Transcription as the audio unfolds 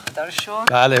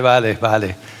بله بله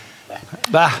بله.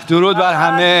 به درود بر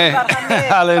همه.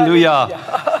 هللویا.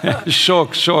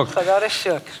 شکر. خدا رو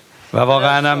شکر. و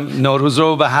واقعا هم نوروز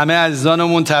رو به همه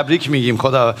عزیزانمون تبریک میگیم.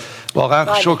 خدا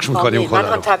واقعا شکر میکنیم خدا رو.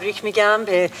 من هم تبریک میگم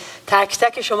به تک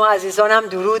تک شما عزیزانم.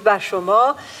 درود بر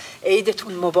شما.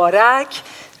 عیدتون مبارک.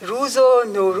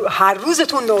 هر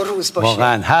روزتون نوروز باشه.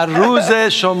 واقعا هر روز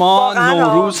شما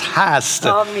نوروز هست.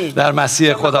 آمین. در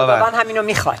مسیح خداوند. خداوند همینو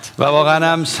میخواد. و واقعا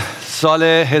هم سال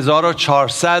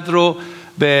 1400 رو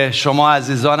به شما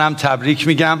عزیزانم تبریک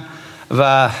میگم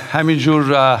و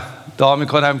همینجور دعا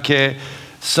میکنم که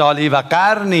سالی و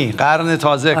قرن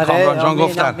تازه، کامران جان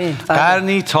گفتن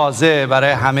قرنی تازه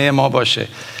برای همه ما باشه.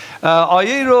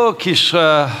 آیه رو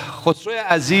خسرو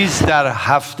عزیز در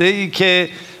هفته‌ای که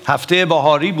هفته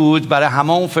بهاری بود برای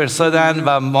هممون فرستادن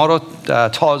و ما رو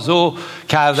تازه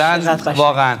کردن.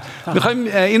 واقعا میخوایم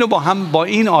اینو با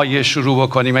این آیه شروع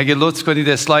بکنیم. اگه لطف کنید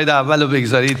اسلاید اول رو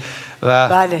بگذارید.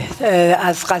 بله،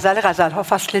 از غزل‌ها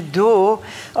فصل 2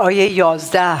 آیه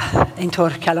 11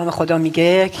 اینطور کلام خدا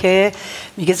میگه که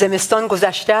میگه زمستان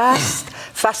گذشته است،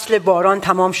 فصل باران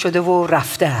تمام شده و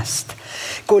رفته است،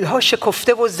 گلها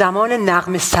شکفته و زمان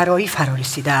نغمه سرایی فرا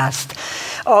رسیده است،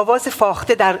 آواز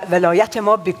فاخته در ولایت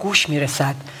ما به گوش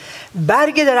میرسد،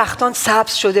 برگ درختان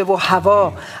سبز شده و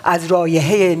هوا از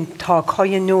رایحه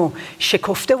تاک‌های نو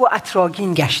شکفته و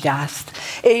عطرآگین گشته است.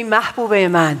 ای محبوب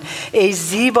من، ای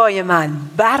زیبای من،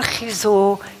 برخیز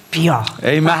و بیا.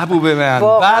 ای محبوب من،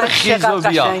 برخیز و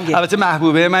بیا. البته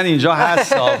محبوبه من اینجا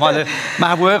هست، مال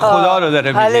محبوبه خدا رو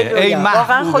داره میگه. ای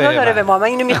واقعا خدا داره به ما. من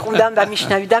اینو میخوندم و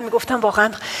میشنویدم، میگفتم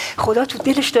واقعا خدا تو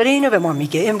دلش داره اینو به ما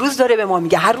میگه. امروز داره به ما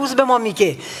میگه، هر روز به ما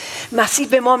میگه. مسیح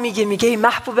به ما میگه ای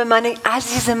محبوب من، ای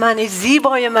عزیز من، ای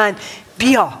زیبای من،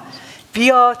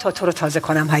 بیا تا تو رو تازه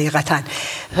کنم. حقیقتا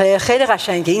خیلی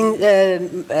قشنگه این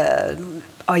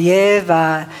آیه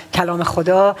و کلام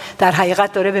خدا. در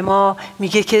حقیقت داره به ما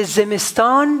میگه که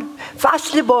زمستان،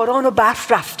 فصل باران و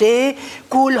برف رفته،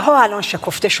 گلها الان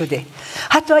شکفته شده.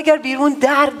 حتی اگر بیرون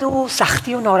درد و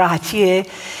سختی و ناراحتیه،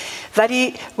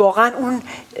 ولی واقعا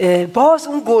باز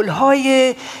اون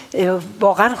گلهای،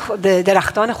 واقعا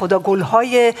درختان خدا،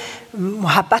 گلهای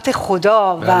محبت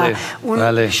خدا و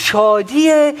اون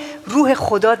شادی روح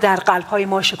خدا در قلبهای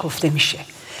ما شکفته میشه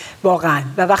واقعا.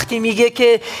 و وقتی میگه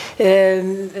که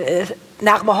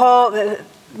نغمه ها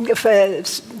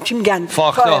چی میگن؟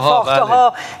 فاخته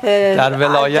ها در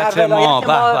ولایت ما.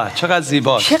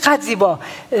 چقدر زیبا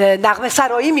نغمه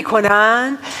سرایی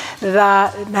میکنن و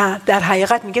در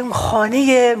حقیقت میگه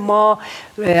خانه ما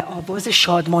آواز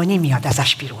شادمانی میاد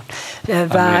ازش بیرون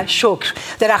و شکر.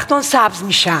 درختان سبز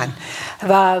میشن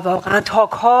و واقعا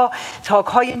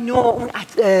تاک‌های نو اون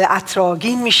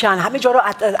عطرآگین میشن، همه جا رو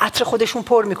عطر خودشون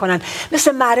پر میکنن،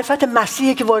 مثل معرفت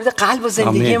مسیحی که وارد قلب و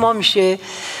زندگی ما میشه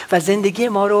و زندگی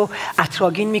ما رو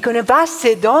عطرآگین میکنه و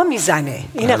صدا میزنه.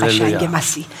 این قشنگ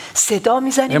مسیح صدا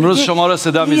میزنه. امروز شما رو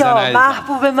صدا میزنه. بیا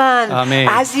محبوب من،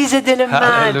 عزیز دل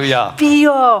من،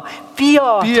 بیا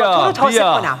تا تو رو تازه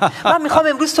کنم. من میخوام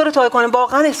امروز تو رو تازه کنم.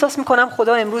 واقعا احساس میکنم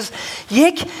خدا امروز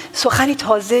یک سخنی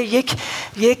تازه،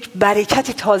 یک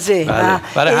برکتی تازه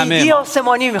و عیدی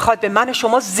آسمانی میخواد به من و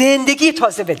شما زندگی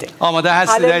تازه بده. آماده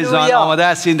هستید عزیزان؟ آماده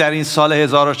هستین در این سال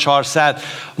 1400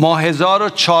 ما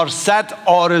 1400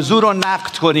 آرزو رو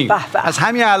نقد کنیم؟ از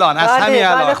همین الان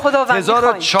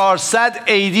 1400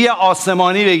 عیدی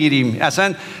آسمانی بگیریم.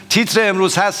 اصلا تیتر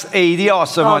امروز هست عیدی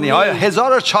آسمانی.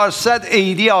 1400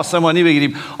 عیدی آسمانی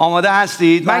بگیریم. آماده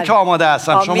هستید؟ من که آماده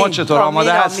هستم. شما چطور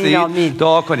آماده هستید؟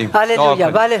 دعا کنیم.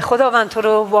 هللویا. بله خداوند تو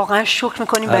رو واقعا شکر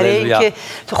میکنیم برای اینکه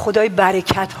تو خدای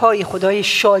برکت های، خدای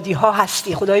شادی ها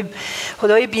هستی،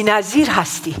 خدای بی‌نظیر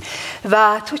هستی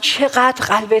و تو چقدر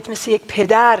قلبت مثل یک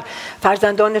پدر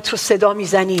فرزندانت رو صدا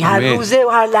میزنی هر روزه و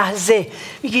هر لحظه.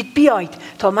 میگید بیاید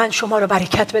تا من شما رو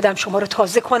برکت بدم، شما رو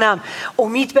تازه کنم،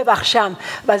 امید ببخشم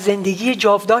و زندگی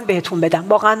جاودان بهتون بدم.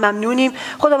 واقعا ممنونیم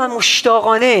خدا. من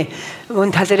مشتاقانه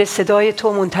منتظر صدای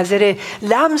تو، منتظر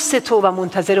لمس تو و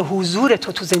منتظر حضور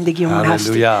تو زندگیمون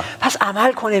هستیم. پس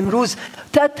عمل کن امروز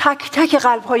در تک تک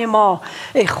قلب‌های ما.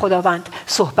 ای خداوند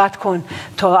صحبت کن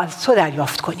تا از تو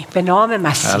دریافت کنیم به نام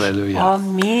مسیح.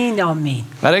 آمین.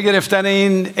 برای گرفتن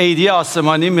این عیدی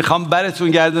آسمانی میخوام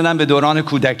براتون گردونم به دوران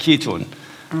کودکیتون،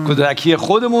 کودکی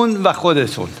خودمون و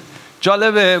خودتون.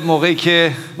 جالبه موقعی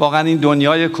که واقعا این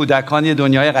دنیای کودکان یه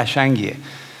دنیای قشنگیه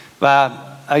و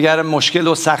اگر مشکل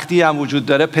و سختی هم وجود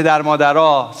داره پدر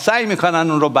مادرها سعی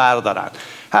میکنن اون رو بردارن.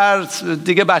 هر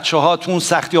دیگه بچه‌ها تو اون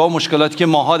سختی‌ها و مشکلاتی که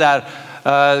ماها در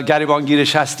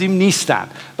گریبانگیرش هستیم نیستن.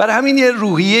 برای همین یه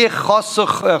روحیه خاص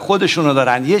خودشونو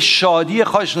دارن، یه شادی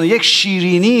خودشونو، یک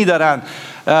شیرینی دارن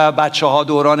بچه‌ها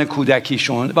دوران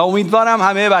کودکیشون و امیدوارم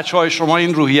همه بچه‌های شما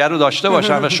این روحیه رو داشته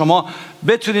باشن و شما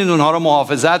بتونید اونها رو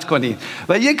محافظت کنید.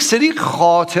 و یک سری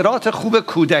خاطرات خوب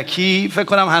کودکی فکر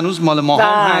کنم هنوز مال ما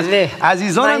هم هست.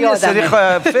 عزیزانم یه سری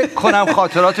فکر کنم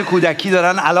خاطرات کودکی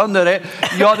دارن، الان داره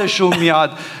یادشون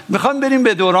میاد. میخوام بریم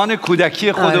به دوران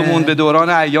کودکی خودمون، به دوران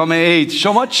ایام عید.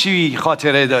 شما چی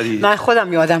خاطره دارید؟ من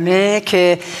خودم یادمه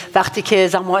که وقتی که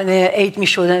زمان عید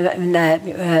میشد،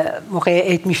 موقع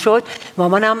عید میشد،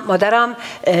 مادرم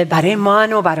برای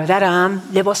من و برادرم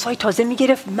لباسای تازه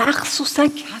میگرفت، مخصوصا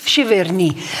کفش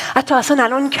ورنی. حتی اصلا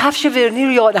الان کفش ورنی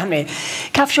رو یادمه،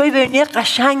 کفشای ورنی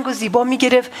قشنگ و زیبا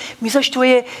میگرفت میذاشت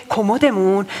توی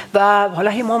کمدمون و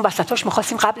حالا ما هم وسطاش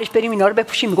میخواستیم قبلش بریم اینا رو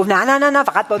بپوشیم، میگفت نه نه نه نه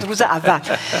فقط بعد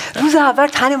روز اول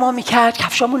تن ما میکرد،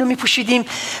 کفشامون رو میپوشیدیم.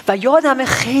 و یادمه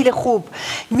خیلی خوب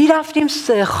میرفتیم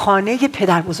خانه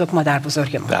پدر بزرگ مادر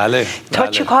بزرگمون تا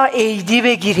چیکار عیدی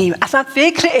بگیریم، اصلا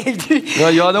فکر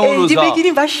عیدی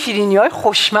بگیریم و شیرینی‌های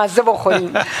خوشمزه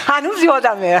بخوریم. هنوز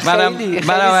یادمه.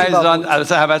 منم عزیزان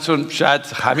البته همتون شاید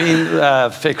همین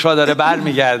فکرها داره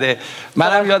برمیگرده.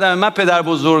 منم یادمه من پدر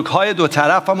بزرگ‌های دو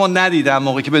طرفمو ندیدم،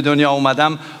 موقعی که به دنیا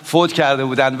اومدم فوت کرده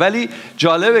بودن، ولی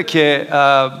جالبه که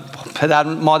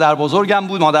مادر بزرگم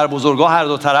بود، مادر بزرگا هر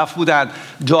دو طرف بودن،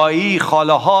 دایی،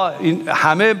 خاله ها، این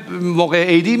همه موقع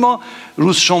عیدی ما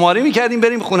روز شماری میکردیم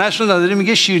بریم خونه‌شون. نادره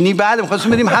میگه شیرینی بعد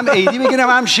می‌خواستیم بریم هم عیدی بگیریم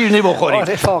هم شیرینی بخوریم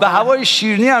و هوای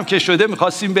شیرینی هم که شده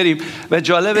می‌خواستیم بریم. و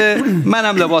جالبه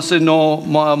منم لباس نو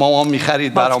مامان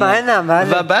می‌خرید برام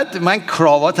و بعد من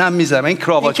کراوات هم می‌زدم. این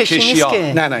کراوات کشیا،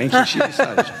 نه این کشی نیست،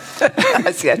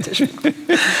 اذیتش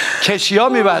کشیا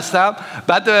می‌بستم.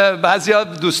 بعد بعضیا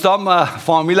دوستام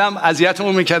فامیلم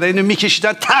اذیتمون می‌کردن، اینو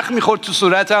می‌کشیدن تخ می‌خورد تو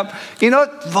صورتم. اینا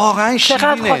واقعا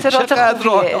شیرینه، چقدر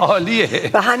عالیه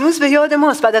و هنوز به یاد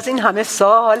ماست بعد از این همه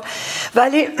سال.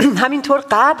 ولی همینطور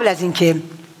قبل از اینکه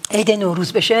عید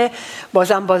نوروز بشه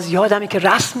باز یادمه که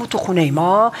رسم تو خونه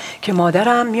ما که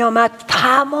مادرم میامد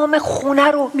تمام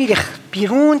خونه رو میریخت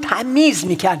بیرون، تمیز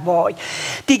میکرد. وای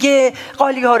دیگه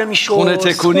قالی ها رو میشست، خونه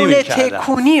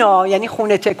تکونی ها، یعنی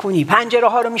خونه تکونی، پنجره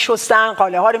ها رو میشستن،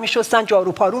 قاله ها رو میشستن،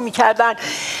 جارو پارو میکردن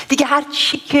دیگه. هر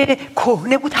چی که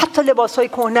کهنه بود، حتی لباس های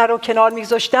کهنه رو کنار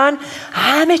میگذاشتن،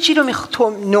 همه چی رو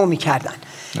نو میکردن.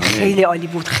 خیلی عالی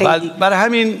بود. خیلی برای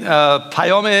همین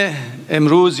پیام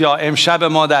امروز یا امشب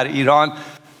ما در ایران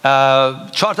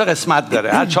 4 تا قسمت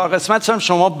داره. هر 4 قسمت هم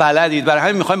شما بلدید، برای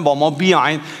همین میخوایم با ما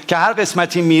بیاین که هر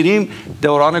قسمتی میریم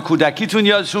دوران کودکیتون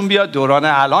یادتون بیاد، دوران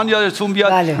الان یادتون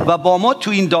بیاد و با ما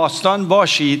تو این داستان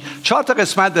باشید. 4 تا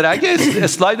قسمت داره. اگه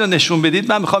اسلاید رو نشون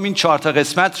بدید من میخوام این 4 تا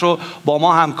قسمت رو با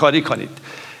ما همکاری کنید.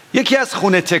 یکی از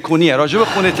خونه تکونیه، راجع به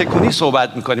خونه تکونی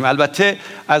صحبت میکنیم، البته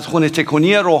از خونه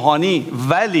تکونی روحانی،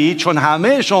 ولی چون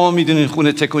همه شما میدونید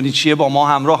خونه تکونی چیه با ما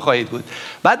همراه خواهید بود.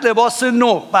 بعد لباس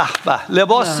نو،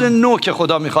 لباس نو که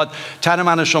خدا میخواد تن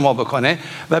من و شما بکنه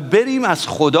و بریم از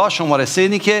خدا شماره 3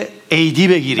 اینی که عیدی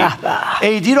بگیرید.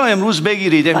 عیدی رو امروز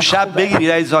بگیرید، امشب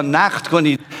بگیرید عزیزان، نقد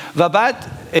کنید و بعد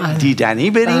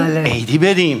دیدنی بریم عیدی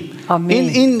بریم.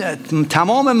 این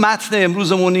تمام متن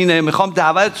امروزمون اینه. میخوام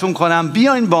دعوتتون کنم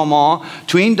بیاین با ما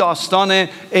تو این داستان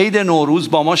عید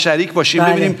نوروز با ما شریک باشیم.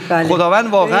 ببینیم خداوند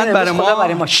واقعا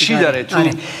برای ما چی داره تو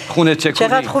خونه تکونی.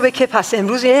 چقدر خوبه که پس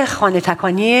امروز یه خانه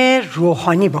تکانی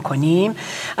روحانی بکنیم،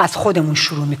 از خودمون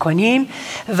شروع میکنیم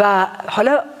و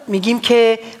حالا میگیم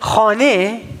که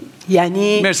خانه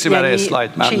یعنی مرسی برای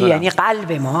اسلاید، یعنی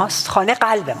قلب ماست. خانه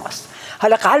قلب ماست.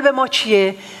 حالا قلب ما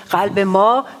چیه؟ قلب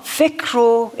ما فکر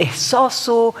و احساس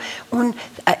و اون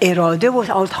اراده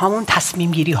و همون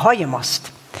تصمیم گیری های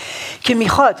ماست که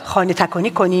میخواد خانه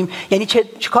تکانی کنیم. یعنی چه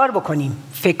کار بکنیم؟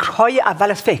 فکرهای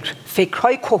اول از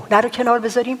فکرهای کهنه رو کنار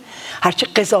بذاریم، هرچه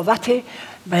قضاوت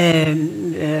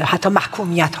حتی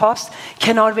محکومیت هاست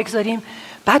کنار بگذاریم.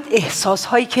 بعد احساس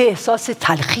هایی که احساس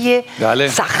تلخی،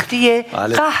 سختی،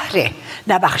 قهر،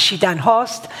 نبخشیدن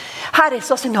هاست، هر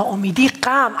احساس ناامیدی،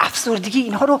 غم، افسردگی،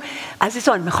 اینها رو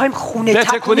عزیزان میخوایم خونه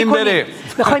تکونی کنیم،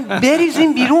 میخوایم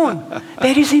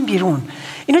بریزیم بیرون.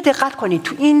 اینو دقت کنید،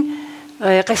 تو این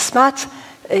قسمت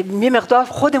یه مقدار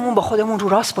خودمون با خودمون رو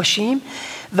راست باشیم.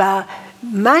 و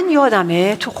من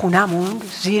یادمه تو خونمون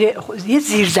یه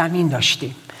زیرزمین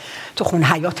داشتیم، تو خون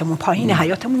حیاتمون، پایین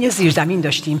حیاتمون یه زیرزمین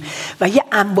داشتیم و یه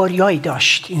انباریایی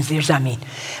داشت این زیرزمین.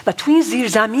 و تو این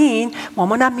زیرزمین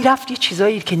مامانم میرفت یه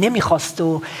چیزایی که نمیخواست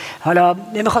و حالا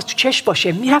نمیخواست تو چشم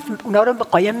باشه، میرفت اونا رو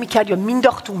قایم میکرد یا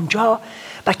مینداخت اونجا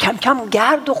و کم کم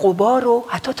گرد و غبار و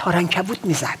حتی تارنکبوت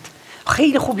میزد.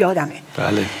 خیلی خوب یادمه.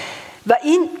 بله. و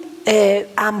این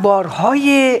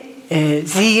انبارهای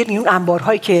زیر، این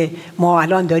انبارهایی که ما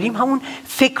الان داریم، همون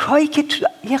فکرهایی که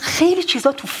خیلی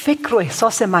چیزا تو فکر و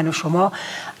احساس من و شما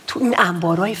تو این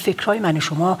انبارهای فکرهای من و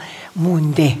شما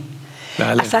مونده.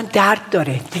 بله. اصلا درد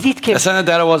داره. دیدید که اصلا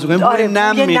در آوازگویی بوی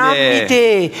نم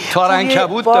میده،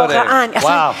 تارنکبوت داره.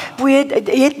 اصلا بوی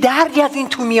یه دردی از این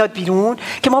تو میاد بیرون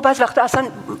که ما بعض وقتا اصلا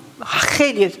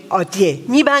خیلی عادیه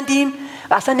میبندیم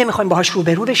و اصلا نمیخوایم باهاش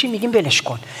روبرو بشیم، میگیم ولش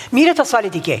کن، میره تا سال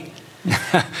دیگه.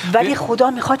 ولی خدا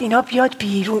میخواد اینا بیاد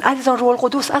بیرون. عزیزان، روح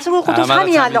القدس، از روح القدس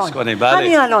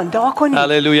همین الان دعا کنید.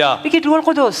 هللویا. بگید روح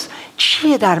القدس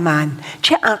چیه در من؟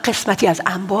 چه قسمتی از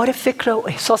انبار فکر و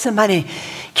احساس منه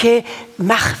که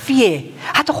مخفیه؟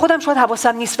 حتی خودم شاید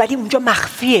حواسم نیست ولی اونجا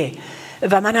مخفیه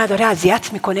و من داره اذیت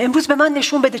میکنه. امروز به من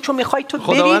نشون بده، چون میخوای تو بری.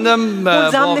 خداوندم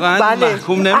واقعا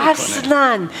محکوم نمیکنه.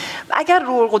 اصلا اگر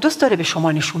روح القدس داره به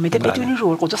شما نشون میده، بدونی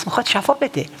روح القدس میخواد شفا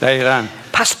بده. دقیقاً.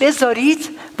 پس بذارید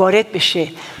وارد بشه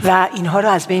و اینها رو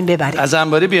از بین ببرید. از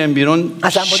انباری بیایم بیرون.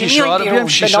 شیشه ها رو بیایم،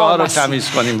 شیشه ها رو تمیز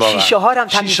کنیم. واقعا شیشه ها رو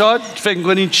تمیز. شیشه ها فکر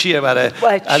کنین چیه برای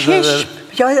چشم؟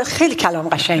 یا خیلی کلام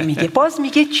قشنگ میگه. باز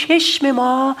میگه چشم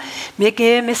ما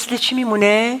میگه مثل چی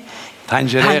میمونه؟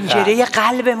 پنجره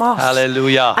قلب ماست.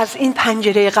 هللویا. از این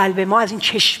پنجره قلب ما، از این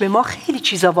چشم ما خیلی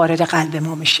چیزا وارد قلب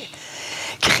ما میشه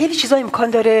که خیلی چیزا امکان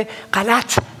داره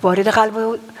غلط وارد قلب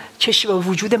و چشم و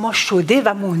وجود ما شده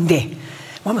و مونده.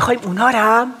 ما میخوایم اونا رو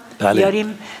هم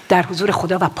بیاریم در حضور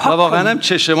خدا و پاک کنیم. واقعا هم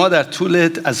چشم ما در طول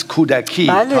از کودکی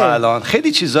تا الان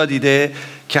خیلی چیزا دیده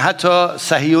که حتی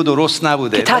صحیح و درست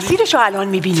نبوده، که تاثیرش رو الان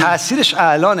می‌بینیم. تاثیرش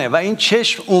الانه و این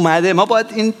چشم اومده. ما باید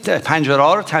این پنجره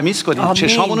ها رو تمیز کنیم،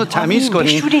 چشمامون رو تمیز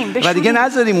کنیم و دیگه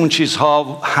نذاریم اون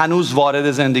چیزها هنوز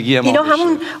وارد زندگی ما اینا بشه.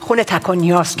 همون خونه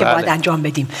تکانیاست که باید انجام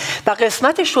بدیم. و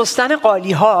قسمت شستن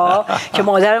قالی ها که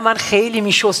مادر من خیلی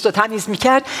میشست و تمیز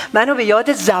میکرد، منو به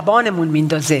یاد زبانمون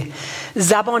میندازه.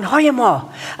 زبانهای ما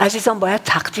عزیزان باید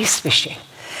تقدیس بشه،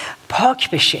 پاک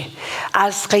بشه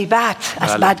از غیبت،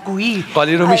 از بدگویی.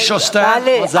 قالی رو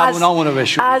میشستن، زبونامون رو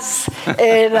بشوریم از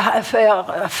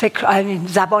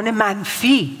زبان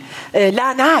منفی،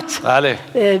 لعنت،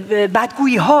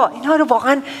 بدگویی ها، اینها رو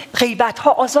واقعا غیبت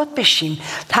ها آزاد بشیم،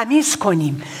 تمیز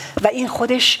کنیم. و این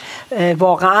خودش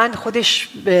واقعا خودش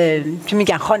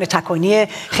میگن خانه تکانی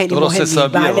خیلی مهمه. درست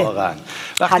حسابیه واقعا.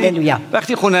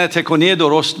 وقتی خانه تکانی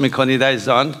درست میکنید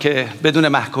عزیزان که بدون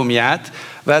محکومیت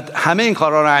و همه این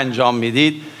کارا رو انجام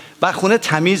میدید و خونه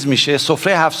تمیز میشه،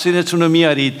 سفره هفت‌سینتون رو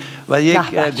میارید و یک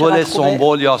گل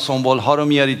سنبل یا سنبل ها رو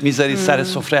میارید میذارید سر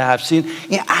سفره هفت‌سین،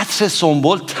 این عطر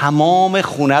سنبل تمام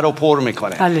خونه رو پر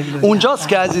میکنه. اونجاست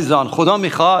که عزیزان خدا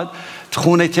میخواد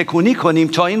خونه تکونی کنیم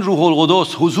تا این روح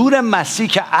القدس، حضور مسیح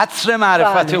که عطر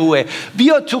معرفت اوه،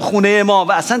 بیاد تو خونه ما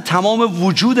و اصلا تمام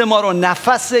وجود ما رو،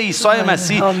 نفس عیسی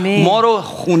مسیح ما رو،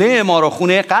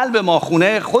 خونه قلب ما،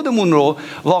 خونه خودمون رو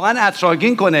واقعا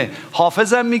عطرآگین کنه.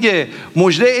 حافظم میگه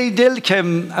مژده ای دل که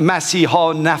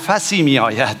مسیحا نفسی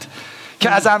میآید که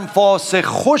از انفاس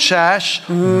خوشش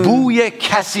بوی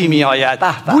کسی می آید.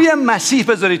 بوی مسیح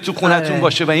بذارید تو خونتون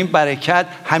باشه و این برکت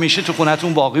همیشه تو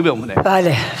خونتون باقی بمونه.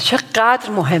 بله، چقدر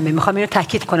مهمه. میخوام اینو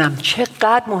تاکید کنم،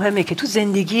 چقدر مهمه که تو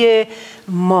زندگی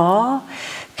ما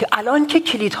که الان که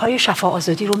کلیدهای شفا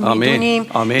آزادی رو میدونیم،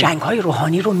 جنگ‌های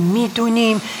روحانی رو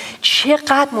میدونیم،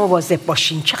 چقدر مواظب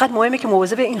باشیم. چقدر مهمه که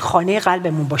مواظب این خانه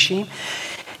قلبمون باشیم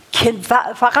که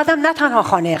فقط هم نه تنها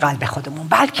خانه قلب خودمون،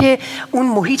 بلکه اون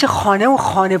محیط خانه و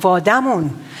خانوادهمون.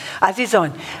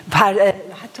 عزیزان،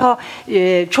 حتی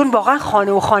چون واقعا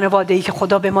خانه و خانواده‌ای که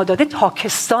خدا به ما داده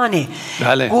تاکستانه،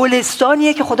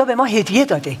 گلستانیه که خدا به ما هدیه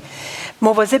داده.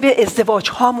 مواظب ازدواج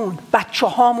هامون، بچه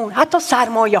هامون، حتی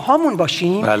سرمایه هامون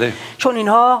باشیم. چون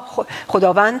اینها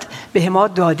خداوند به ما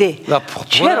داده.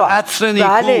 چرا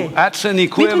عطر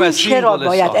نیکو مسیح چرا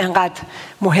باید انقدر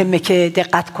مهمه که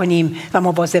دقت کنیم و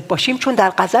مواظب باشیم؟ چون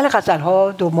در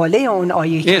غزل‌ها دنباله اون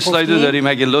آیه که گفتیم، اسلایدو داریم،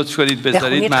 اگه لطف کنید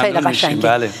بذارید ممنون میشیم.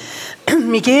 بله.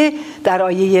 میگه در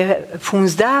آیه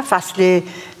 15 فصل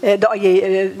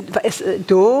آیه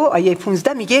 2 آیه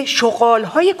 15 میگه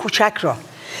شغال‌های کوچک را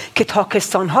که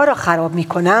تاکستان‌ها را خراب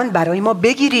می‌کنند برای ما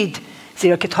بگیرید،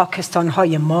 زیرا که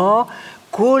تاکستان‌های ما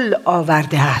گل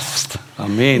آورده است.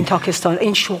 آمین. این تاکستان،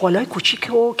 این شغالای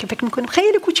کوچیکه که فکر میکنیم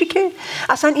خیلی کوچیکه،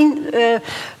 اصلا این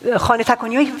خانه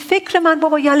تکانی‌های فکر من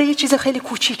بابا یه چیز خیلی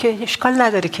کوچیکه، اشکال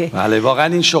نداره که. بله، واقعا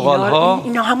این شغال‌ها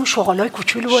اینا همون شغالای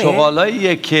کوچولوئه.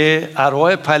 شغالاییه که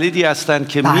ارواح پلیدی هستن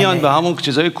که میان به همون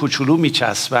چیزای کوچولو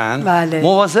میچسبن.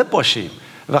 مواظب باشیم.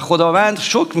 و خداوند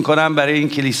شکر میکنم برای این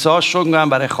کلیسا، شکر میکنم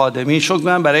برای خادمین، شکر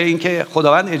میکنم برای اینکه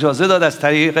خداوند اجازه داد از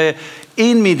طریق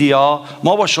این میدیا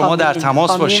ما با شما در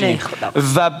تماس باشیم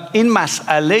و این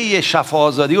مسئله شفا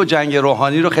آزادی و جنگ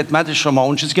روحانی رو خدمت شما،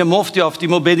 اون چیزی که مفت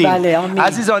یافتیم رو بدیم.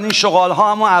 عزیزان این شغال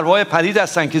ها هم ارواح پلید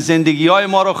هستن که زندگی های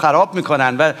ما رو خراب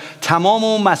میکنن و تمام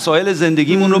اون مسائل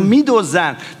زندگیمون رو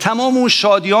میدوزن، تمام اون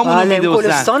شادیامون رو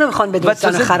میدوزن و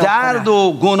تازه درد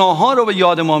و گناه ها رو به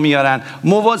یاد ما میارن.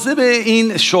 مواظب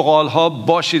این شغال ها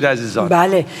باشید عزیزان.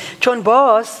 بله، چون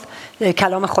باز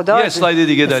کلام خدا یه اسلاید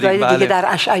دیگه داریم. دیگه در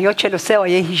اشعیا 43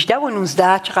 آیه 18 و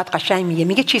 19 چقدر قشنگ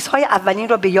میگه چیزهای اولین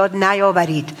را به یاد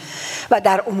نیاورید و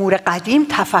در امور قدیم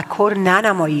تفکر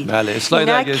ننمایید. بله، اسلاید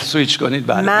اگه سویچ کنید.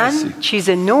 بله، من چیز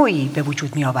نوعی به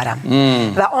وجود میآورم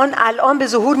و آن الان به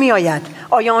ظهور میآید،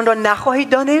 آیا آن را نخواهید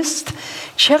دانست؟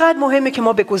 چقدر مهمه که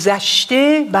ما به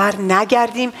گذشته بر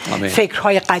نگردیم،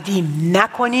 فکرهای قدیم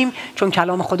نکنیم، چون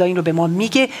کلام خدا این رو به ما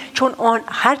میگه، چون آن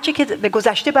هرچی که به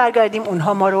گذشته برگردیم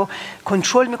اونها ما رو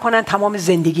کنترل میکنن، تمام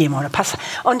زندگی ما رو. پس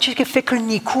آن چیزی که فکر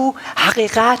نیکو،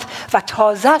 حقیقت و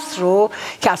تازه است رو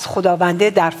که از خداونده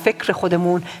در فکر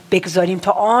خودمون بگذاریم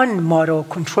تا آن ما رو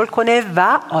کنترل کنه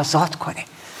و آزاد کنه.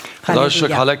 خدا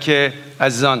شکر. حالا که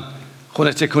عزیزان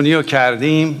خونه تکونی رو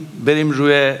کردیم، بریم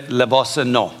روی لباس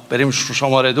نو، بریم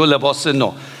شماره 2 لباس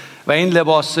نو و این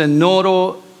لباس نو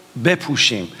رو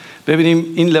بپوشیم. ببینیم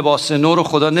این لباس نو رو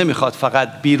خدا نمیخواد فقط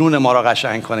بیرون ما رو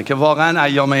قشنگ کنه، که واقعا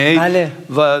ایام عید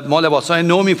و ما لباسای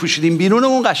نو میپوشیدیم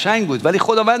بیرونمون قشنگ بود، ولی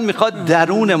خداوند میخواد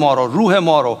درون ما رو، روح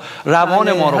ما رو،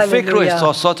 روان ما رو، فکر و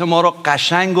احساسات ما رو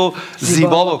قشنگ و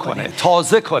زیبا بکنه،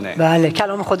 تازه کنه. بله،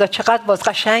 کلام خدا چقدر باز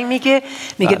قشنگ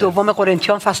میگه دوم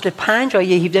قرنتیان فصل 5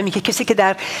 آیه 17 میگه کسی که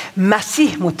در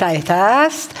مسیح متحد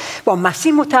است، با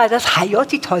مسیح متحد است،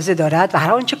 حیاتی تازه دارد و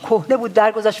هر آنچه کهنه بود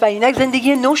درگذشت و اینک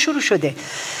زندگی نو شروع شده.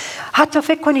 حتی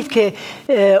فکر کنید که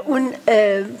اون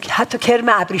حتی کرم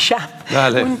ابریشم،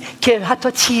 اون که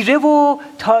حتی تیره و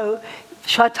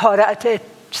شاید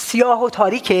سیاه و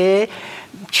تاریکه،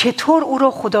 چطور او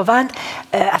رو خداوند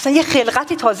اصلا یه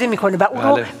خلقتی تازه میکنه و او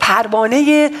رو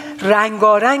پروانه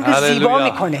رنگارنگ و زیبا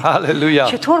میکنه.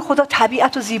 چطور خدا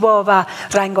طبیعت و زیبا و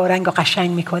رنگارنگ و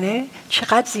قشنگ میکنه،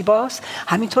 چقدر زیباست.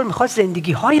 همینطور میخواد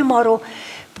زندگی های ما رو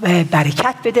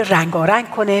برکت بده، رنگارنگ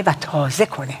کنه و تازه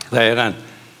کنه. دقیقاً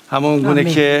همون گونه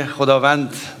که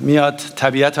خداوند میاد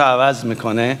طبیعت رو عوض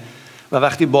میکنه و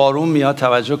وقتی بارون میاد،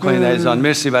 توجه کنید عزیزان،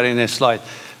 مرسی برای این اسلاید،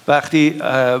 وقتی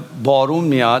بارون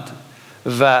میاد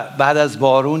و بعد از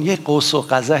بارون یک قوس و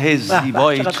قزح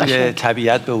زیبایی توی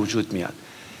طبیعت به وجود میاد.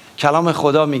 کلام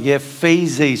خدا میگه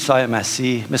فیض عیسی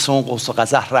مسیح مثل اون قوس و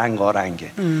قزح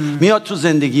رنگارنگه، میاد تو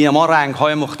زندگی ما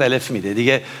رنگ‌های مختلف میده.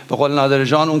 دیگه به قول نادره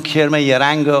جان اون کرم یه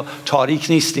رنگ و تاریک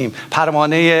نیستیم،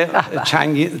 پروانه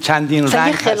چندین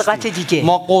رنگ هستیم.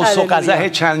 ما قوس و قزح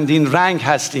چندین رنگ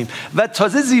هستیم و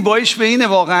تازه زیباییش به اینه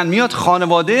واقعا میاد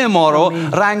خانواده ما رو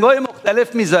رنگ‌های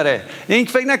مختلف میذاره. این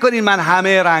فکر نکنین من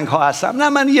همه رنگ‌ها هستم،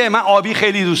 نه، من آبی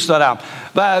خیلی دوست دارم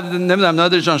و نمیدونم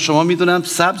نادره جان شما میدونم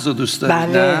سبز رو دوست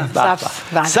دارید. بله.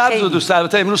 سبز رو دوست داره،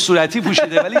 البته امروز صورتی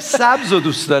پوشیده ولی سبز رو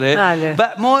دوست داره. و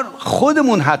ما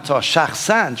خودمون حتی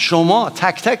شخصا شما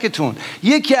تک تکتون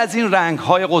یکی از این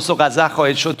رنگ‌های قوس و قزح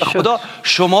خواهید شد. خدا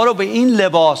شما رو به این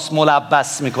لباس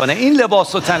ملبس میکنه، این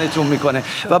لباس رو تنتون میکنه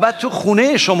و بعد تو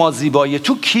خونه شما زیباییه،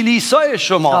 تو کلیسای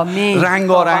شما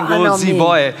رنگارنگ و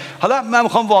زیباه. حالا من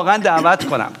میخوام واقعا دعوت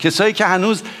کنم کسایی که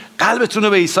هنوز قلبتون رو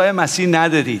به عیسی مسیح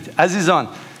ندادید، عزیزان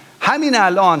همین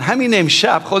الان، همین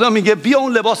امشب خدا میگه بیا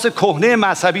اون لباس کهنه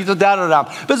مذهبی تو درارم،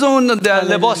 بذار اون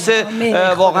لباس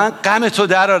واقعا غم تو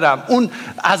درارم، اون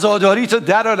عزاداری تو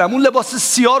درارم، اون لباس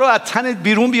سیاه رو از تنت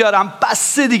بیرون بیارم،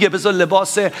 بس دیگه، بذار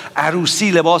لباس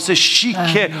عروسی، لباس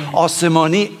شیک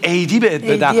آسمانی عیدی بهت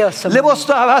بدم. لباس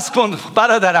تو عوض کن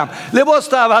برادرم، لباس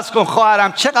تو عوض کن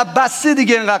خواهرم، چقدر بس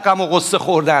دیگه اینقدر غم و غصه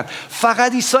خوردن.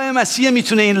 فقط عیسی مسیح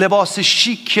میتونه این لباس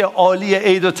شیک عالی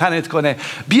عید رو تنت کنه.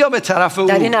 بیا به طرف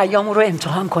او، ایام رو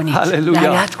امتحان کنید،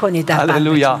 دریافت کنید در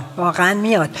قلبتون، واقعا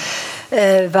میاد.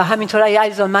 و همینطور ای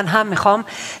عزیزان من هم میخوام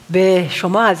به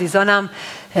شما عزیزانم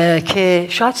که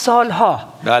شاید سالها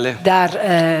در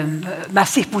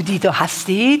مسیح بودید و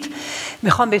هستید،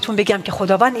 میخوام بهتون بگم که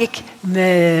خداوند یک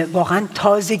واقعا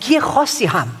تازگی خاصی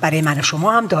هم برای من و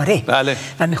شما هم داره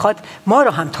و میخواد ما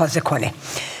رو هم تازه کنه.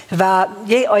 و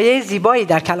یه آیه زیبایی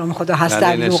در کلام خدا هست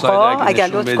در لوقا، اگر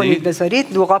لطف کنید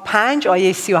بذارید، لوقا 5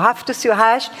 آیه 37 و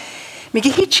 38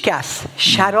 میگه هیچ کس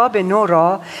شراب نو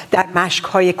را در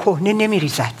مشک‌های کهنه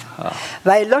نمی‌ریزد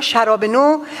و الا شراب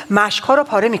نو مشک‌ها را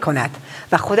پاره می‌کند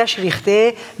و خودش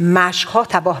ریخته مشک‌ها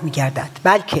تباه می‌گردد،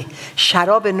 بلکه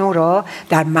شراب نو را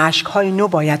در مشک‌های نو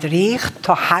باید ریخت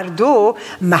تا هر دو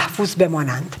محفوظ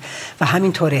بمانند. و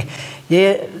همینطوره.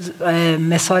 یه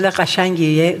مثال قشنگی،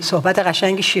 یه صحبت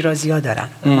قشنگی شیرازی‌ها دارن.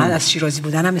 من از شیرازی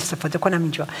بودنم استفاده کنم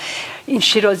اینجا. این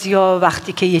شیرازی‌ها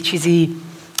وقتی که یه چیزی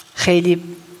خیلی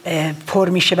پر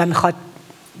میشه و میخواد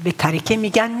به طریقه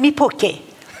میگن میپکه،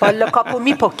 والا کاپو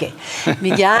میپکه،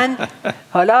 میگن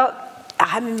حالا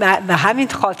همین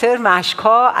خاطر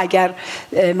مشک‌ها اگر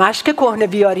مشک کهنه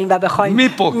بیاریم و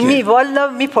بخوایم والا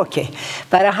میپکه.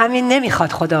 برای همین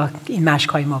نمیخواد خدا این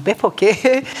مشک‌های ما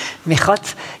بپکه، میخواد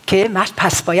که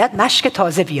پس باید مشک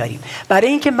تازه بیاریم. برای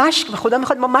اینکه خدا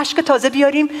میخواد ما مشک تازه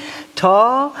بیاریم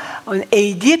تا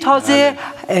عیدی تازه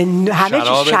همه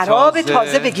چیز شراب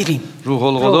تازه بگیریم. روح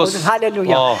القدس.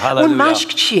 هللویا. اون مشک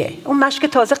چیه؟ اون مشک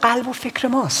تازه قلب و فکر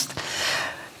ماست.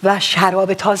 و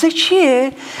شراب تازه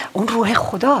چیه؟ اون روح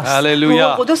خداست.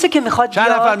 هللویا. روح القدسه که میخواد چند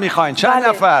نفر میخواین؟ چند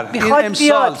نفر؟ این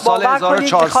امسال سال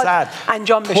 1400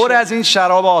 انجام بشه. پر از این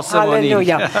شراب آسمانی.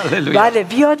 هللویا. بله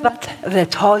بیاد و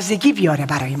تازگی بیاره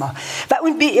برای ما. و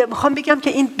اون میخوام بگم که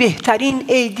این بهترین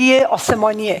عیدی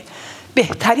آسمانیه.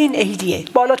 بهترین عیدیه،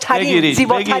 بالاترین،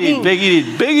 زیباترین،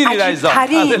 بگیرید عزیزان.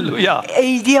 هللویا.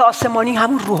 عیدی آسمانی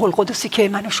همون روح القدسی که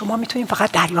من و شما میتونیم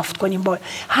فقط دریافت کنیم با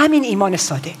همین ایمان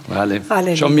ساده.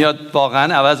 بله. چون میاد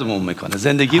واقعا عوضمون میکنه،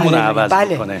 زندگیمون رو عوض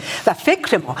میکنه. و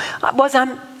فکر ما، بازم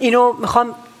اینو میخوام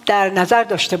در نظر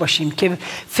داشته باشیم که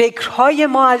فکرهای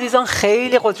ما عزیزان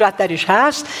خیلی قدرت درش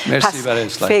هست. پس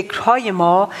فکرهای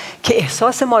ما که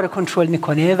احساس ما رو کنترل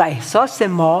میکنه و احساس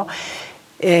ما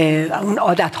اون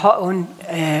عادت‌ها، اون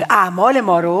اعمال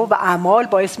ما رو، و اعمال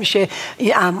باعث میشه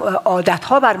این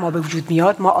عادت‌ها بر ما به وجود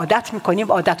میاد. ما عادت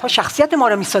میکنیم، عادت‌ها شخصیت ما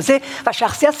رو میسازه و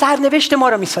شخصیت سرنوشت ما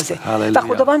رو میسازه. و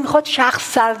خداوند میخواد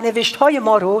سرنوشت‌های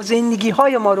ما رو،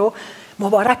 زندگی‌های ما رو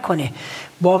مبارک کنه.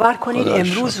 باور کنید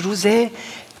امروز روز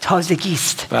تازگی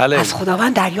است. از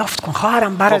خداوند دریافت کن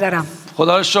خواهرم، برادرم.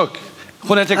 خدا رو شکر.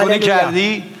 خونه تکونی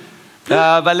کردی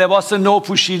و لباس نو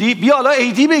پوشیدی، بیا حالا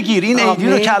عیدی بگیر. این عیدی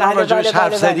رو که الان راجبش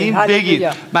حرف زدیم بگیر.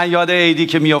 من یاد عیدی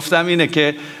که میافتم اینه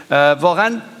که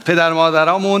واقعا پدر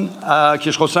مادرامون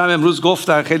که خصوصا امروز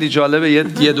گفتن خیلی جالبه، یه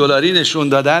 $1 نشون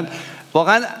دادن،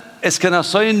 واقعا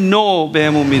اسکناسای نو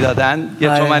بهمون میدادن، 1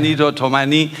 تومانی 2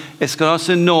 تومانی اسکناس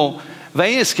نو. و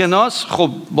این اسکناس، خب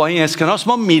با این اسکناس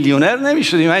ما میلیونر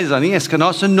نمیشدیم عزیزان، این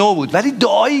اسکناس نو بود، ولی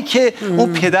دعایی که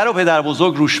اون پدر و پدر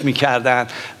بزرگ روش میکردن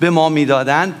به ما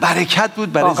میدادن برکت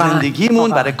بود برای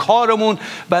زندگیمون، برای کارمون،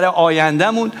 برای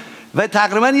آیندهمون، و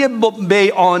تقریبا یه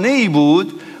بیعانه‌ای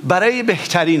بود برای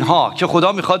بهترین ها که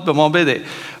خدا میخواد به ما بده.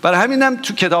 برای همینم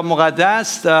تو کتاب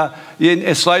مقدس این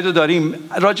اسلاید رو داریم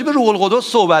راجع به روح القدس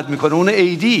صحبت میکنه. اون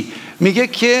عیدی میگه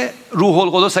که روح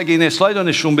القدس، اگه این اسلاید رو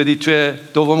نشون بدید توی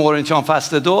 2 قرنتیان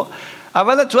فصل 2،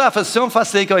 اولا تو افسیان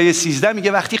فصل 1 آیه 13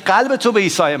 میگه وقتی قلب تو به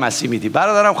عیسی مسیح میدی،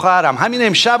 برادرم خواهرم، همین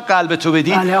امشب قلب تو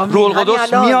بدی، روح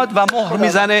القدس میاد و مهر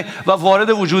میزنه و وارد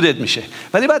وجودت میشه.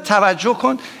 ولی بعد توجه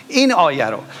کن این آیه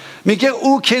رو، میگه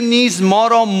او که نیز ما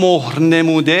را مهر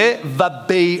نموده و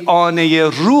بیعانه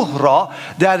روح را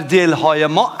در دلهای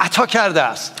ما عطا کرده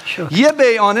است. یه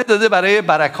بیعانه داده برای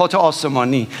برکات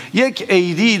آسمانی، یک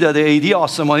عیدی داده، عیدی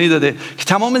آسمانی داده که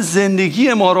تمام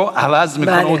زندگی ما رو عوض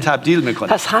میکنه و تبدیل میکنه.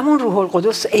 پس همون روح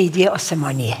القدس عیدی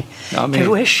آسمانیه که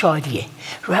روح شادیه،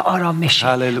 روح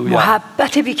آرامشه،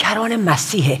 محبت بیکران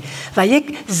مسیحه و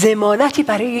یک ضمانتی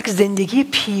برای یک زندگی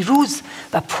پیروز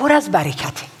و پر از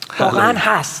برکته. واقعا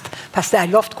هست. پس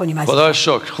دریافت کنیم عزیزان. خدا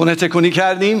شکر. خونه تکونی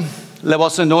کردیم،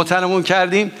 لباس نو تنمون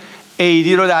کردیم،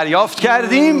 عیدی رو دریافت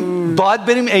کردیم، باید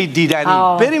بریم عید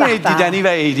دیدنی. بریم عید دیدنی و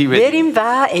عیدی بریم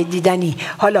و عید دیدنی.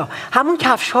 حالا همون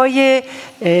کفش‌های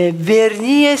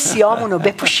ورنی سیامون رو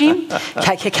بپوشیم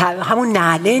که همون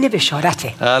نعلین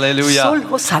بشارته، صلح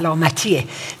و سلامتیه.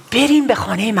 بریم به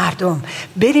خانه مردم،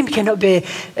 بریم که به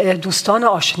دوستان و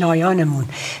آشنایانمون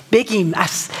بگیم،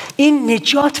 از این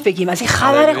نجات بگیم، از این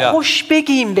خبر خوش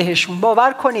بگیم بهشون.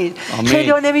 باور کنید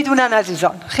خیلی‌ها نمیدونن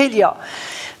عزیزان، خیلی‌ها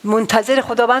منتظر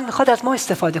خداوند میخواد از ما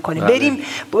استفاده کنه. بریم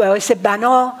باعث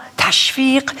بنا،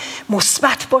 تشویق،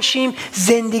 مثبت باشیم،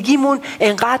 زندگیمون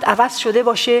انقدر عوض شده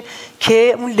باشه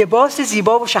که اون لباس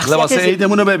زیبا و شخصیت لباس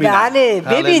عیدمون رو ببینن. بله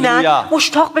ببینن،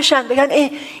 مشتاق بشن، بگن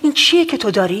این چیه که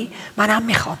تو داری؟ منم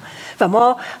میخوام. و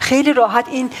ما خیلی راحت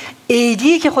این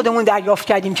عیدی که خودمون دریافت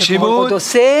کردیم که روح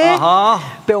القدسه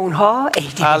به اونها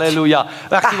عیدی. هللویا.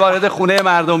 وقتی وارد خونه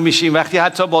مردم میشیم، وقتی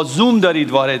حتی با زوم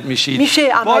دارید وارد میشید،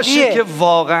 باشه که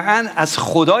واقعا از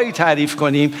خدایی تعریف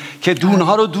کنیم که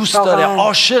دونها رو دوست داره،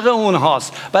 عاشق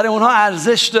اونهاست، برای اونها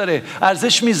ارزش داره،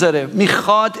 ارزش میذاره،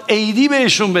 میخواد عیدی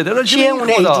بهشون بده. راجع اون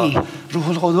عیدی روح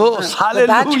القدس.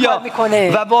 هللویا.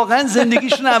 و واقعا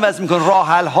زندگیشون عوض میکنه، راه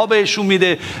حل ها بهشون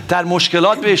میده، در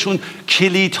مشکلات بهشون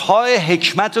کلیدهای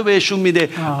حکمت رو بهشون میده،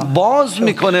 باز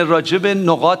میکنه راجع به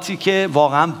نقاطی که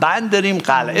واقعا بند داریم،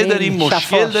 قلعه داریم،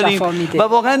 مشکل داریم و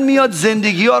واقعا میاد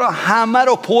زندگی ها رو همه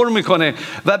رو پر میکنه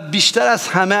و بیشتر از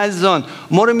همه عزیزان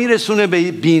ما رو میرسونه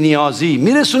به بی‌نیازی،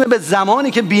 میرسونه به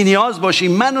زمانی که بی‌نیاز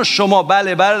باشیم. من و شما،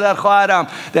 بله برادر خواهرم،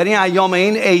 در این ایام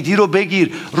این عیدی رو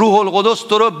بگیر، روح القدس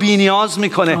تو رو بی‌نیاز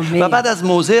میکنه و بعد از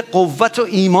موضع قوت و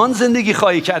ایمان زندگی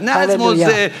خواهی کرد، نه از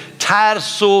موضع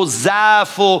ترس و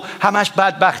ضعف و همش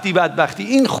بدبختی.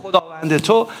 این خداوند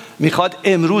تو میخواد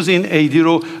امروز این عیدی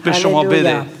رو به شما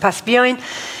بده. پس بیاین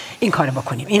این کارو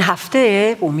بکنیم. این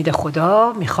هفته به امید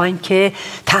خدا میخوایم که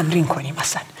تمرین کنیم.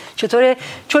 مثلا چطوره؟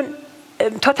 چون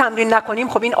تا تمرین نکنیم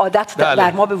خب این عادت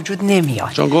در ما به وجود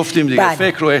نمیاد. چون گفتیم دیگه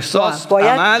فکر و احساس،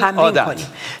 باید عمل، عادت کنیم.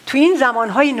 تو این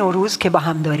زمانهای نوروز که با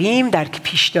هم داریم، در که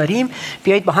پیش داریم،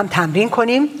 بیایید با هم تمرین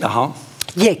کنیم.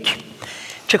 یک،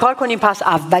 چه کار کنیم؟ پس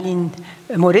اولین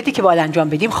موردی که باید انجام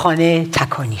بدیم خانه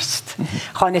تکانی است.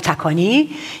 خانه تکانی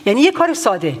یعنی یه کار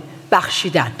ساده،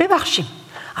 بخشیدن. ببخشیم.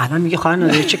 الان میگه خانم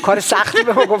نادره چه کار سختی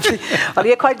به ما گفتی، حالا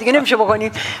یه کار دیگه نمیشه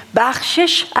بکنید.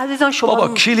 بخشش عزیزان، شما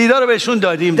بابا کلیدا رو بهشون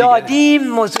دادیم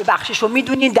موضوع بخشش رو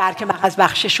میدونین، درک مغز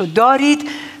بخشش رو دارید.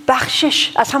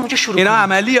 بخشش از همونجا شروع کنید. اینا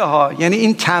عملیه ها، یعنی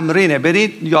این تمرینه.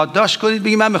 برید یادداشت کنید،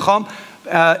 بگید من میخوام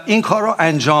این کار رو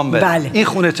انجام بدم. بله. این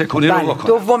خونه تکونی رو بکنم.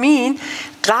 دومین،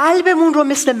 قلبمون رو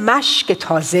مثل مشک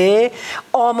تازه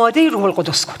آماده روح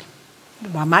القدس کنیم.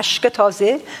 با مشک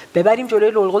تازه ببریم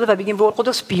جلوی روح القدس و بگیم روح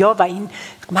القدس بیا و این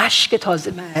مشک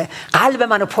تازه قلب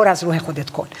منو پر از روح خودت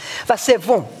کن. و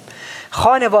سوم،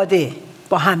 خانواده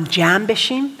با هم جمع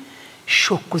بشیم،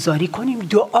 شکرگزاری کنیم،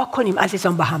 دعا کنیم.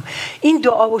 عزیزان با هم این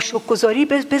دعا و شکرگزاری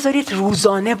بذارید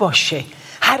روزانه باشه.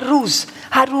 هر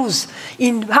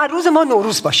روز ما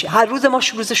نوروز باشه، هر روز ما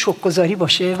روز شکرگزاری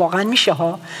باشه. واقعا میشه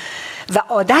ها، و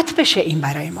عادت بشه این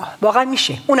برای ما. واقعا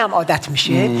میشه، اونم عادت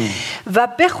میشه. و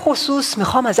به خصوص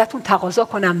میخوام ازتون تقاضا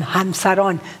کنم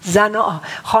همسران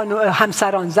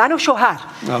زن و شوهر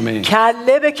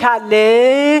کله به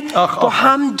کله با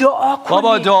هم دعا کنید.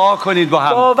 بابا دعا کنید با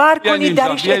هم، باور کنید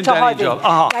درش اتحاده،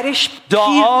 درش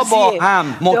دعا با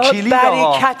هم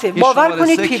برکته، باور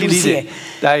کنید پیروزیه.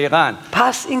 دقیقاً.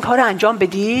 پس این کار رو انجام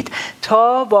بدید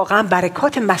تا واقعا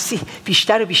برکات مسیح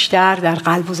بیشتر و بیشتر در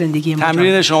قلب و زندگی ما.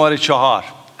 تمرین شماره 4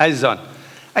 عزیزان،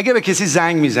 اگه به کسی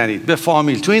زنگ میزنید، به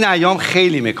فامیل، تو این ایام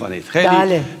خیلی میکنید،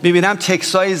 خیلی میبینم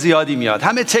تکستای زیادی میاد،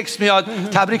 همه تکست میاد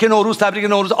تبریک نوروز، تبریک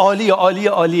نوروز، عالیه عالیه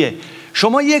عالیه.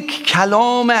 شما یک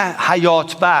کلام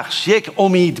حیات بخش، یک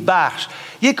امید بخش،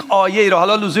 یک آیه رو،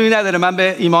 حالا لزومی نداره من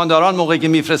به ایمانداران موقعی که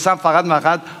میفرستم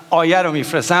فقط آیه رو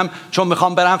میفرستم چون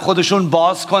میخوام برن خودشون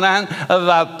باز کنن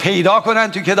و پیدا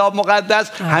کنن تو کتاب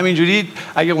مقدس. همینجوری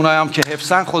اگه اونایی هم که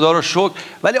حفظن خدا رو شکر،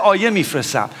 ولی آیه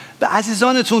میفرستم به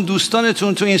عزیزانتون،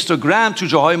 دوستانتون، تو اینستاگرام، تو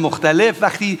جاهای مختلف.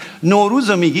 وقتی نوروز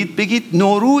رو میگید بگید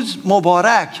نوروز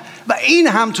مبارک و این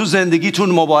هم تو زندگیتون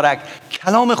مبارک.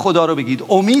 کلام خدا رو بگید،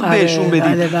 امید بهشون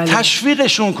بدید،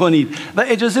 تشویقشون کنید و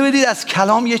اجازه بدید از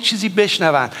کلام یه چیزی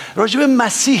بشنون، راجع به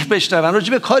مسیح بشنون،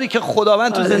 راجع به کاری که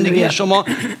خداوند تو زندگی شما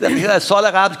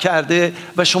سال قبل کرده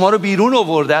و شما رو بیرون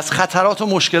آورده از خطرات و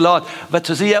مشکلات و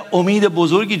تازه یه امید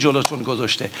بزرگی جلوتون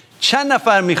گذاشته. چند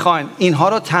نفر میخواین اینها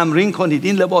رو تمرین کنید،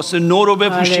 این لباس نو رو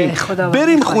بپوشیم،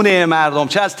 بریم خونه مردم،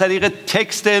 چه از طریق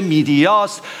تکست،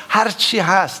 میدیاست، هر چی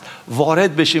هست،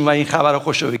 وارد بشیم و این خبر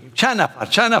خوش رو بگیم.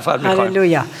 چند نفر میخواین؟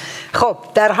 هللویا. خب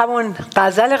در همون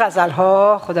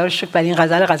غزل‌ها، خدا رو شکر بر این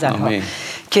غزل‌ها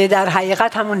که در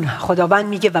حقیقت همون خداوند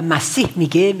میگه و مسیح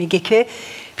میگه که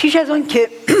پیش از اون که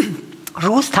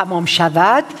روز تمام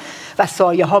شود و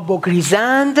سایه ها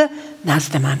بگریزند،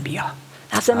 نزد من بیا.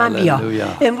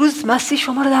 امروز مسیح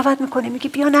شما رو دعوت میکنه، میگه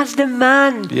بیا نزد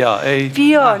من،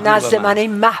 بیا نزد من، ای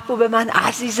محبوب من،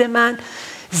 عزیز من،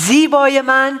 زیبای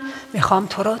من، میخوام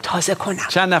تو رو تازه کنم.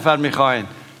 چند نفر میخواین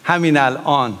همین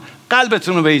الان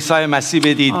قلبتون رو به عیسی مسیح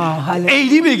بدید،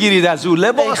 عیدی بگیرید از او،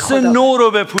 لباس نو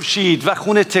رو بپوشید و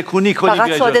خونه تکونی کنید.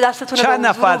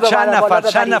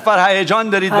 چند نفر هیجان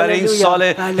دارید برای این سال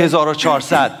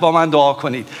 1400 با من دعا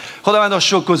کنید. خداوند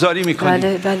شکرگزاری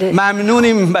میکنیم،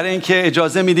 ممنونیم برای اینکه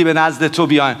اجازه میدی به نزد تو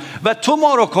بیایم و تو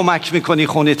ما رو کمک میکنی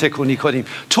خونه تکونی کنیم.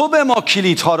 تو به ما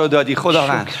کلیدها رو دادی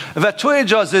خداوند و تو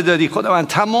اجازه دادی خداوند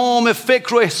تمام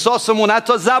فکر و احساسمون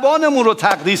حتی زبانمون رو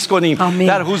تقدیس کنیم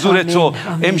در حضور تو.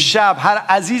 امشب هر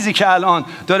عزیزی که الان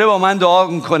داره با من دعا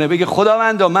میکنه بگه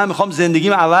خداوند من میخوام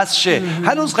زندگیم عوض شه،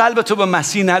 هنوز قلب تو به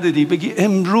مسیح ندادی، بگی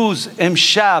امروز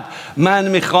امشب من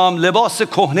میخوام لباس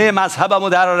کهنه مذهبمو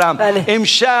درارم،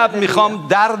 امشب میخوام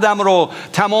دردم رو،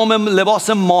 تمام لباس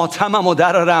ماتممو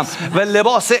درارم و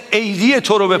لباس عیدی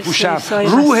تو رو بپوشم.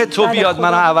 روح تو بیاد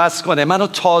منو عوض کنه، منو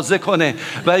تازه کنه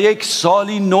و یک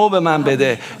سالی نو به من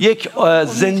بده، یک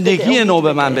زندگی نو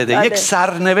به من بده، یک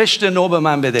سرنوشت نو به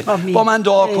من بده. با من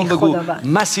دعا کن، بگو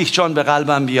مسیح جان به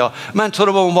قلبم بیا. من تو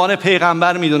رو به عنوان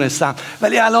پیغمبر میدونستم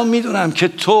ولی الان میدونم که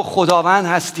تو خداوند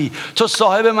هستی، تو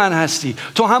صاحب من هستی،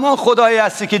 تو همان خدایی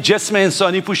هستی که جسم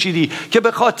انسانی پوشیدی که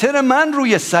به خاطر من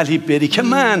روی صلیب بری، که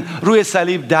من روی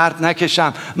صلیب درد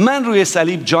نکشم، من روی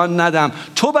صلیب جان ندم.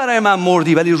 تو برای من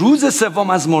مردی ولی روز سوم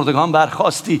از مردگان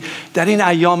برخاستی. در این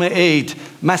ایام عید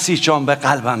مسیح جان به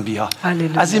قلبم بیا.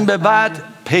 از این به بعد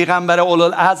پیغمبر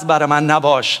اولوالعزم برای من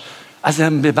نباش، از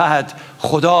این به بعد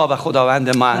خدا و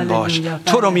خداوند من باش.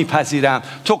 تو رو میپذیرم،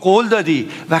 تو قول دادی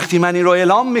وقتی من این رو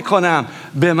اعلام میکنم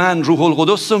به من روح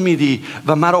القدس رو میدی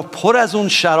و مرا پر از اون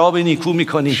شراب نیکو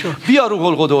میکنی. بیا روح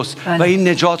القدس و این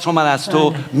نجات رو من از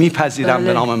تو میپذیرم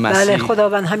به نام مسیح.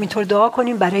 خداوند همینطور دعا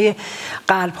کنیم برای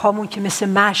قلب هامون که مثل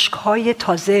مشک های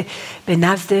تازه به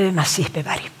نزد مسیح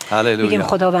ببریم. میگیم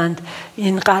خداوند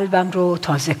این قلبم رو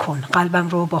تازه کن، قلبم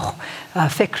رو با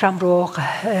فکرم رو،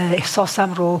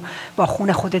 احساسم رو با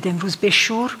خون خودت امروز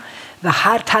بشور و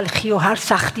هر تلخی و هر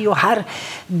سختی و هر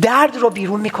درد رو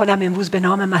بیرون میکنم امروز به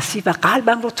نام مسیح و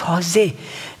قلبم رو تازه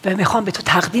و میخوام به تو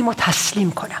تقدیم و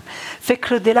تسلیم کنم.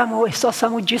 فکر دلم و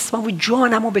احساسم و جسمم و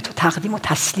جانم رو به تو تقدیم و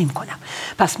تسلیم کنم.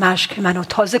 پس مشک منو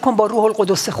تازه کن با روح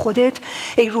القدس خودت.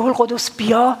 ای روح القدس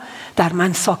بیا در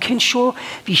من ساکن شو،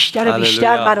 بیشتر و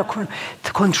بیشتر منو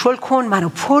کنترل کن، منو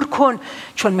پر کن،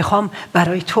 چون میخوام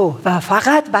برای تو و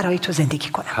فقط برای تو زندگی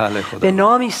کنم. به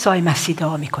نام عیسی مسیح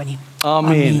دعا میکنیم.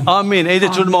 آمین آمین.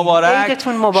 عیدتون مبارک.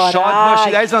 عیدتون مبارک. شاد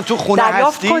باشید عزیزان. تو خونه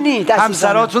هستید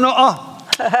همسراتون رو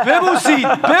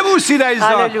ببوسید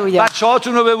عزیزان،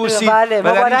 بچه‌هاتون رو ببوسید و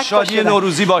در این شادی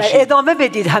نوروزی باشید. ادامه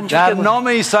بدید همینجوری در نام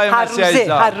عیسی مسیح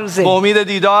عزیزان. با امید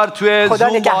دیدار توی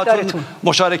زوم باهاتون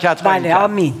مشارکت خواهیم کرد.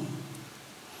 آمین.